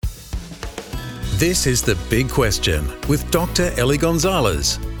This is The Big Question with Dr. Ellie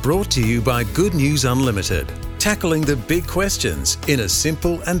Gonzalez, brought to you by Good News Unlimited, tackling the big questions in a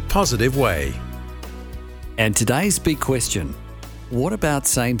simple and positive way. And today's big question, what about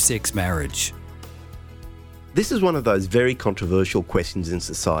same-sex marriage? This is one of those very controversial questions in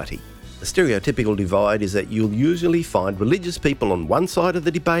society. The stereotypical divide is that you'll usually find religious people on one side of the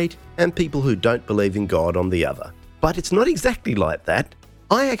debate and people who don't believe in God on the other. But it's not exactly like that.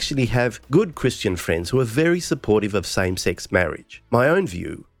 I actually have good Christian friends who are very supportive of same-sex marriage. My own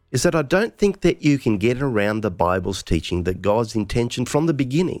view is that I don't think that you can get around the Bible's teaching that God's intention from the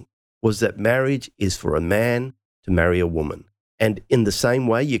beginning was that marriage is for a man to marry a woman. And in the same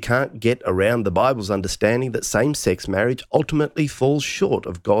way, you can't get around the Bible's understanding that same-sex marriage ultimately falls short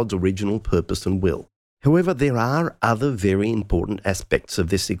of God's original purpose and will. However, there are other very important aspects of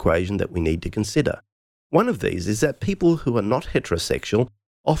this equation that we need to consider. One of these is that people who are not heterosexual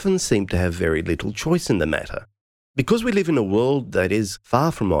often seem to have very little choice in the matter. Because we live in a world that is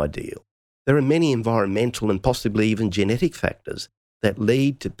far from ideal, there are many environmental and possibly even genetic factors that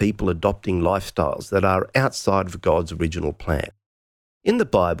lead to people adopting lifestyles that are outside of God's original plan. In the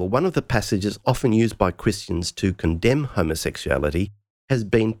Bible, one of the passages often used by Christians to condemn homosexuality has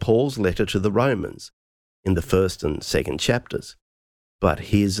been Paul's letter to the Romans in the 1st and 2nd chapters. But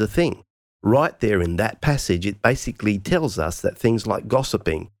here's the thing. Right there in that passage, it basically tells us that things like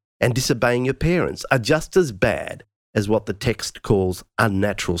gossiping and disobeying your parents are just as bad as what the text calls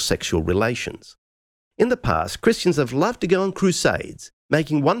unnatural sexual relations. In the past, Christians have loved to go on crusades,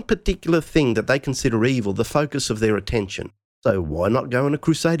 making one particular thing that they consider evil the focus of their attention. So why not go on a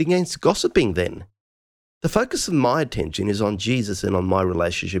crusade against gossiping then? The focus of my attention is on Jesus and on my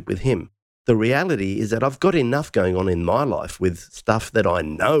relationship with him. The reality is that I've got enough going on in my life with stuff that I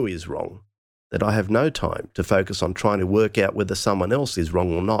know is wrong, that I have no time to focus on trying to work out whether someone else is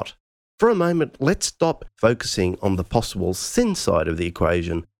wrong or not. For a moment, let's stop focusing on the possible sin side of the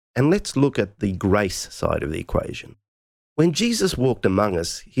equation and let's look at the grace side of the equation. When Jesus walked among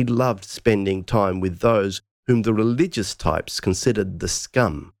us, he loved spending time with those whom the religious types considered the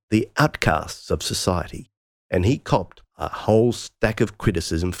scum, the outcasts of society, and he copped a whole stack of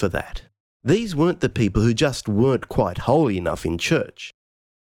criticism for that. These weren't the people who just weren't quite holy enough in church.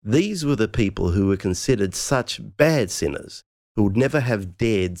 These were the people who were considered such bad sinners who would never have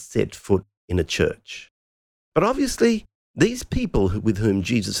dared set foot in a church. But obviously, these people with whom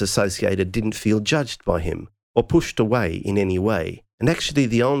Jesus associated didn't feel judged by him or pushed away in any way. And actually,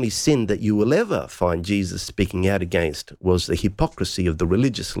 the only sin that you will ever find Jesus speaking out against was the hypocrisy of the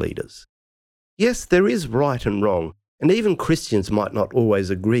religious leaders. Yes, there is right and wrong, and even Christians might not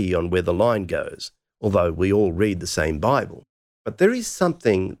always agree on where the line goes, although we all read the same Bible. But there is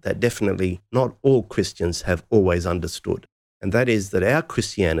something that definitely not all Christians have always understood, and that is that our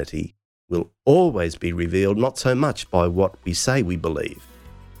Christianity will always be revealed not so much by what we say we believe,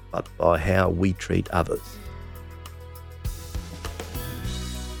 but by how we treat others.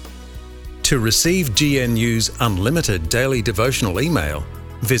 To receive GNU's unlimited daily devotional email,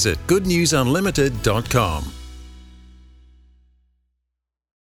 visit goodnewsunlimited.com.